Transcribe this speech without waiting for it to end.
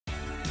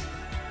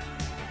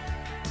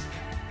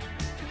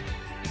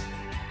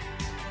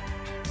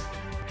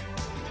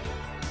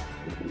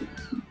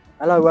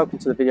Hello, welcome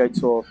to the video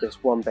tour of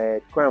this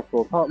one-bed ground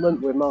floor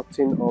apartment. We're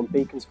marketing on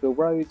Beaconsfield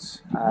Road.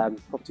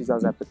 Property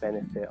does have the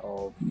benefit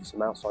of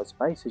some outside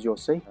space, as you'll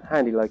see. A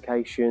handy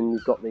location,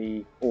 you've got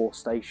the ore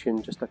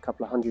station just a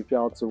couple of 100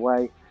 yards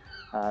away,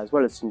 as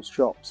well as some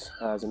shops.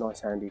 There's a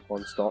nice handy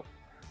one-stop.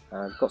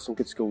 Got some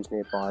good schools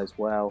nearby as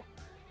well.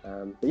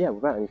 But yeah,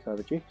 without any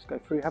further ado, let's go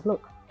through, have a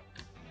look.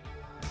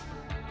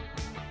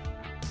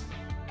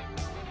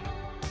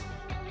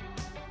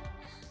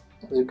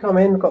 As we come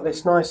in, we've got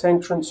this nice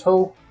entrance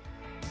hall.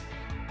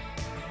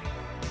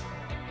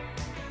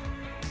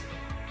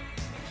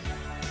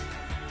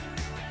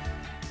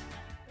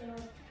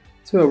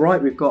 To our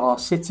right, we've got our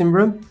sitting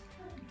room.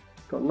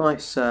 Got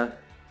nice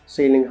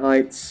ceiling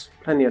heights,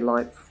 plenty of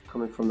light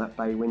coming from that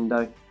bay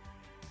window.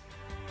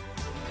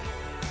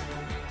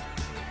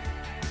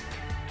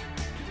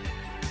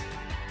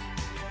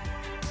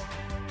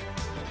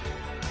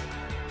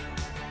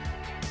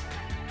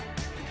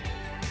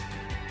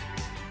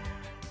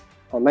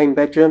 Our main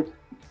bedroom,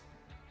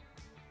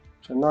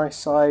 which is a nice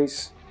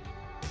size.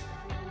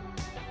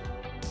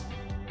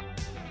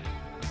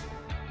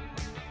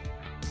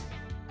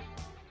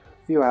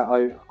 View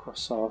out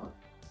across our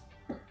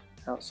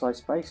outside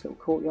space, little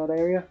courtyard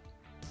area.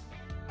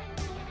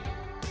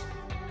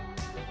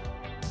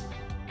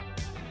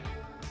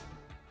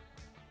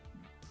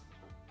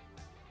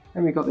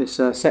 Then we've got this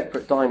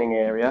separate dining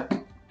area,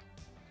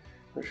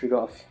 which we've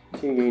got a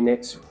few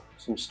units,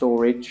 some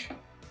storage,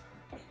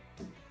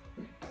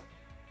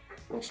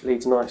 which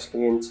leads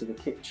nicely into the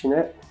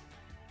kitchenette.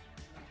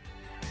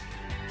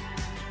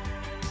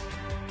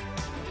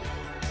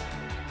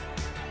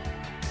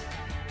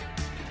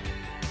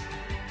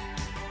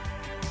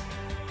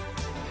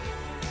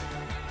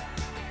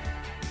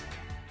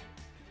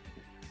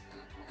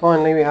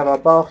 Finally, we have our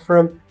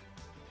bathroom.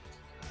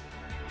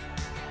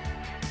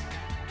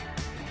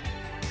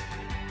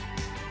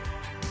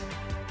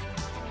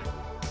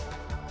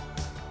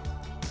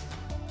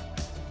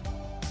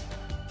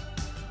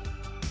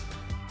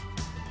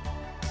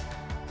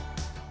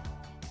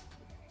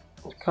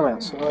 Come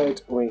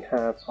outside, we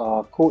have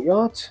our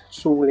courtyard,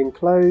 it's all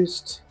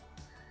enclosed.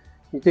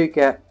 You do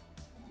get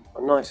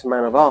a nice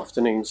amount of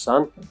afternoon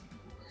sun.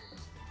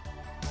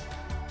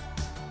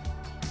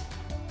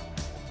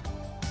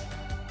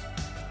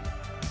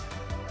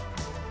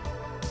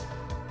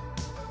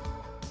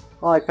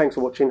 Hi, thanks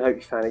for watching, hope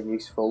you found it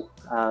useful.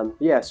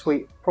 Yeah,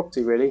 sweet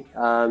property really.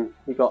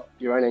 You've got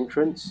your own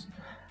entrance,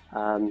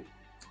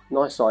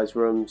 nice size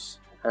rooms,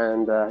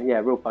 and yeah,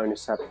 real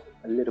bonus to have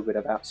a little bit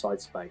of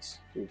outside space.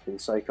 You can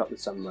soak up the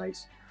sun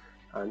rays.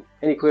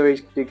 Any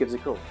queries, do give us a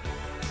call.